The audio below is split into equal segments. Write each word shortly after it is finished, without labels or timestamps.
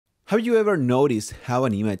Have you ever noticed how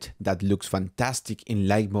an image that looks fantastic in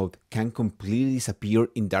light mode can completely disappear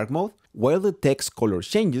in dark mode? While the text color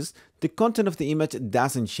changes, the content of the image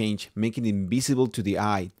doesn't change, making it invisible to the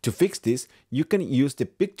eye. To fix this, you can use the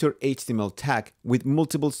picture HTML tag with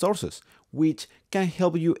multiple sources, which can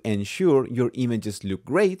help you ensure your images look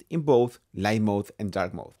great in both light mode and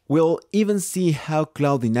dark mode. We'll even see how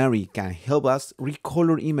Cloudinary can help us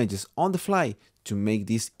recolor images on the fly to make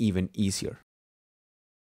this even easier.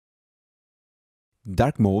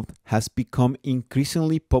 Dark mode has become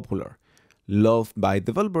increasingly popular, loved by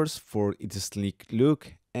developers for its sleek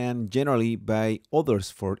look and generally by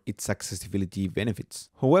others for its accessibility benefits.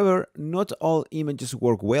 However, not all images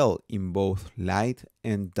work well in both light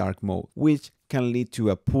and dark mode, which can lead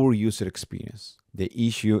to a poor user experience. The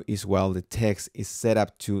issue is while the text is set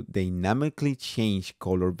up to dynamically change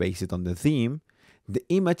color based on the theme, the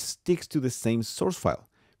image sticks to the same source file,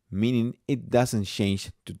 meaning it doesn't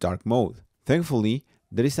change to dark mode. Thankfully,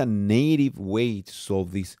 there is a native way to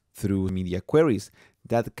solve this through media queries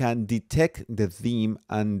that can detect the theme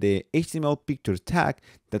and the HTML picture tag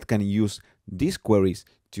that can use these queries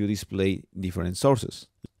to display different sources.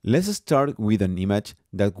 Let's start with an image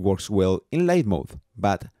that works well in light mode,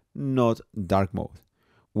 but not dark mode.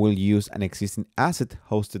 We'll use an existing asset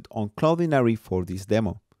hosted on Cloudinary for this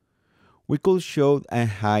demo. We could show and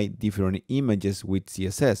hide different images with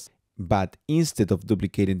CSS, but instead of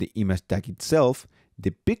duplicating the image tag itself, the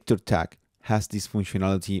picture tag has this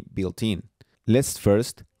functionality built in. Let's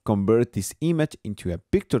first convert this image into a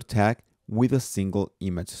picture tag with a single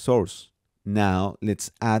image source. Now let's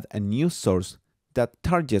add a new source that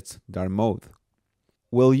targets dark mode.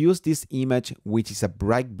 We'll use this image, which is a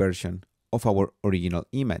bright version of our original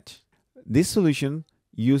image. This solution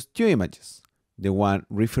used two images. The one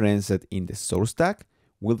referenced in the source tag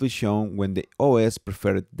will be shown when the OS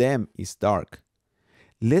preferred theme is dark.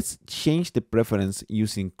 Let's change the preference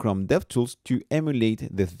using Chrome DevTools to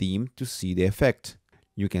emulate the theme to see the effect.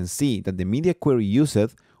 You can see that the media query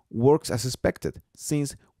used works as expected,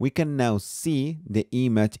 since we can now see the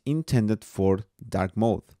image intended for dark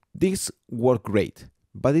mode. This worked great,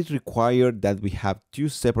 but it required that we have two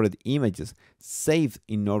separate images saved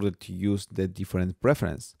in order to use the different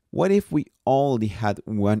preference. What if we only had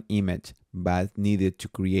one image but needed to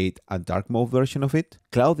create a dark mode version of it?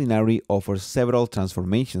 Cloudinary offers several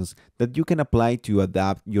transformations that you can apply to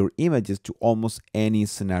adapt your images to almost any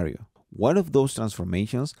scenario. One of those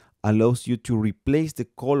transformations allows you to replace the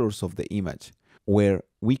colors of the image, where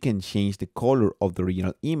we can change the color of the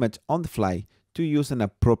original image on the fly to use an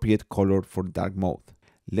appropriate color for dark mode.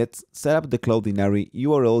 Let's set up the Cloudinary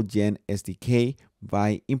URL Gen SDK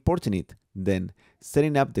by importing it, then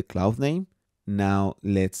setting up the cloud name. Now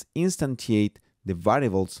let's instantiate the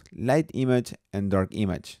variables light image and dark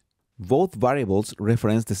image. Both variables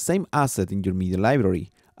reference the same asset in your media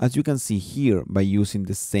library, as you can see here by using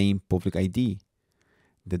the same public ID.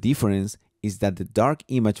 The difference is that the dark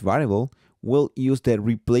image variable will use the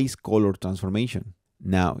replace color transformation.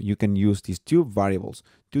 Now you can use these two variables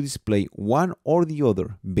to display one or the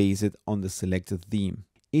other based on the selected theme.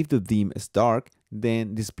 If the theme is dark,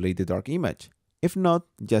 then display the dark image. If not,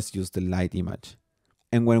 just use the light image.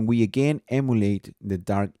 And when we again emulate the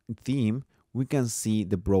dark theme, we can see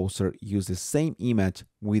the browser use the same image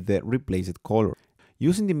with the replaced color,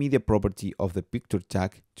 using the media property of the picture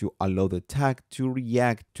tag to allow the tag to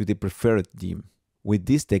react to the preferred theme. With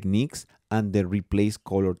these techniques and the replace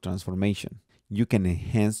color transformation, you can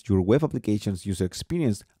enhance your web application's user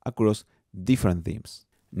experience across different themes.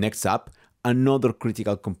 Next up, another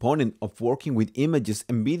critical component of working with images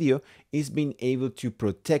and video is being able to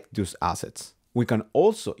protect those assets. We can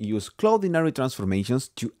also use Cloudinary transformations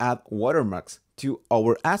to add watermarks to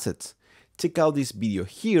our assets. Check out this video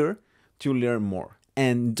here to learn more.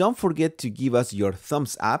 And don't forget to give us your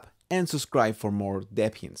thumbs up and subscribe for more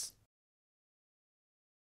dev hints.